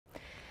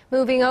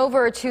Moving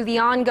over to the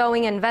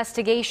ongoing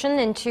investigation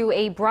into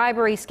a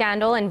bribery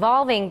scandal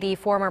involving the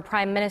former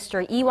Prime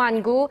Minister Lee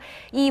Wan,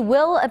 Lee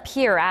will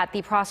appear at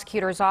the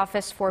prosecutor's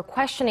office for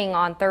questioning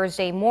on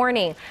Thursday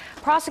morning.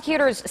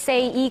 Prosecutors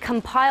say Lee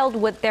complied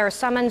with their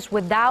summons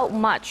without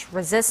much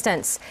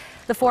resistance.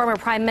 The former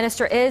prime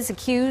minister is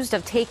accused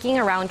of taking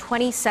around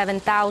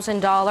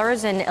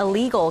 $27,000 in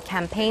illegal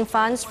campaign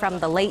funds from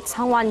the late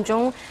Sung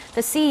Woan,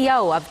 the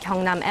CEO of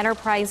Keangnam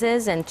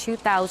Enterprises, in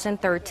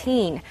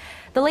 2013.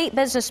 The late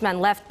businessman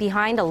left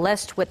behind a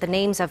list with the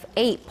names of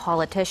 8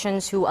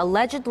 politicians who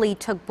allegedly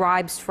took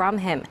bribes from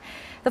him.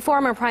 The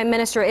former prime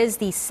minister is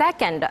the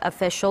second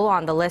official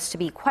on the list to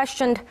be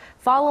questioned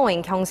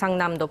following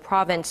Gyeongsangnam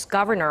province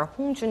Governor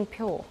Hong Joon.